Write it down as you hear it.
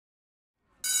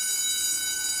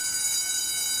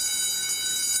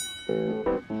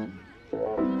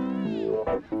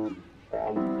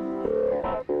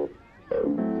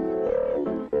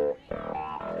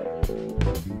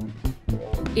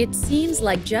It seems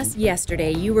like just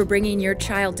yesterday you were bringing your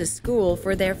child to school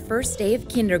for their first day of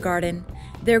kindergarten.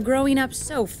 They're growing up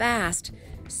so fast.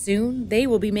 Soon, they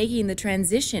will be making the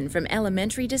transition from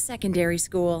elementary to secondary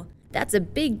school. That's a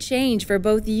big change for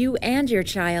both you and your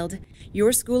child.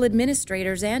 Your school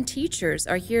administrators and teachers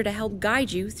are here to help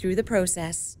guide you through the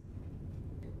process.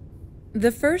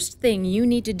 The first thing you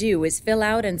need to do is fill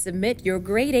out and submit your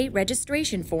Grade 8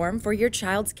 registration form for your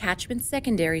child's catchment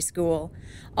secondary school.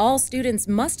 All students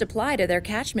must apply to their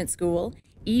catchment school,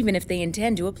 even if they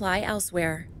intend to apply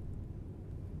elsewhere.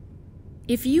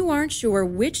 If you aren't sure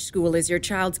which school is your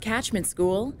child's catchment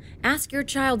school, ask your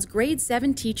child's grade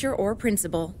 7 teacher or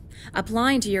principal.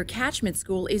 Applying to your catchment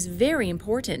school is very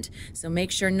important, so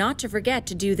make sure not to forget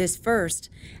to do this first.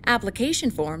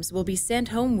 Application forms will be sent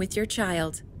home with your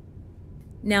child.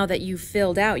 Now that you've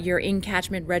filled out your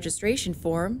in-catchment registration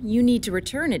form, you need to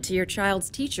return it to your child's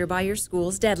teacher by your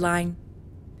school's deadline.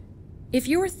 If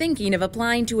you're thinking of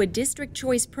applying to a district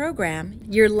choice program,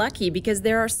 you're lucky because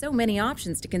there are so many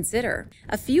options to consider.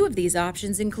 A few of these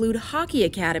options include Hockey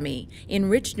Academy,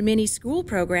 enriched mini-school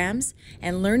programs,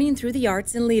 and learning through the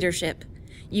arts and leadership.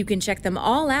 You can check them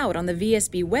all out on the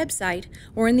VSB website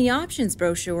or in the options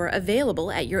brochure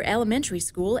available at your elementary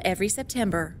school every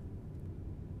September.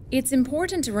 It's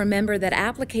important to remember that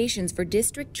applications for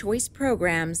district choice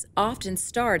programs often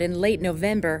start in late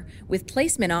November, with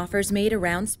placement offers made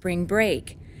around spring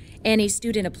break. Any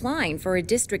student applying for a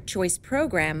district choice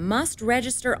program must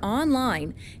register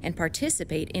online and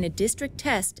participate in a district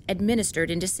test administered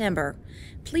in December.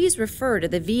 Please refer to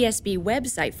the VSB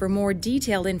website for more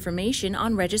detailed information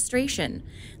on registration.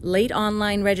 Late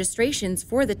online registrations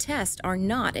for the test are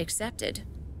not accepted.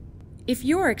 If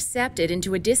you're accepted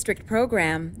into a district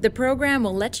program, the program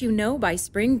will let you know by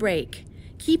spring break.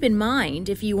 Keep in mind,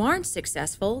 if you aren't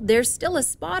successful, there's still a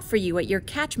spot for you at your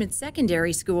catchment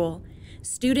secondary school.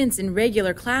 Students in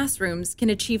regular classrooms can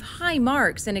achieve high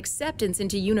marks and acceptance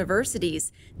into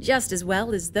universities, just as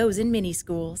well as those in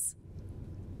mini-schools.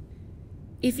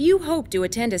 If you hope to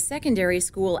attend a secondary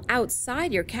school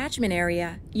outside your catchment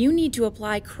area, you need to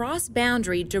apply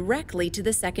cross-boundary directly to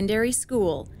the secondary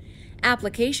school.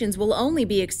 Applications will only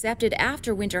be accepted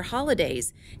after winter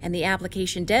holidays, and the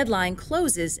application deadline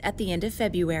closes at the end of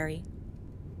February.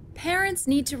 Parents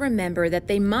need to remember that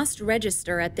they must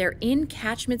register at their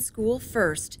in-catchment school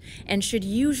first and should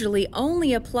usually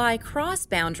only apply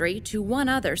cross-boundary to one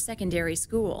other secondary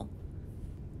school.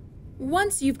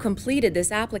 Once you've completed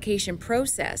this application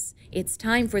process, it's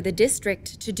time for the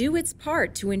district to do its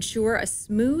part to ensure a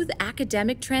smooth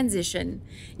academic transition.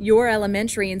 Your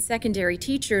elementary and secondary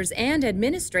teachers and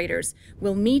administrators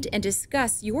will meet and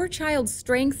discuss your child's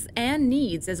strengths and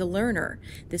needs as a learner.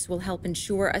 This will help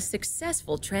ensure a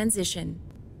successful transition.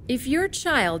 If your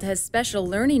child has special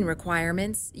learning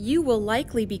requirements, you will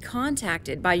likely be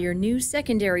contacted by your new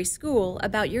secondary school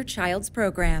about your child's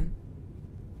program.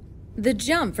 The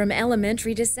jump from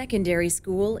elementary to secondary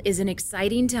school is an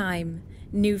exciting time.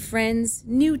 New friends,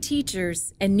 new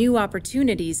teachers, and new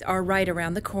opportunities are right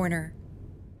around the corner.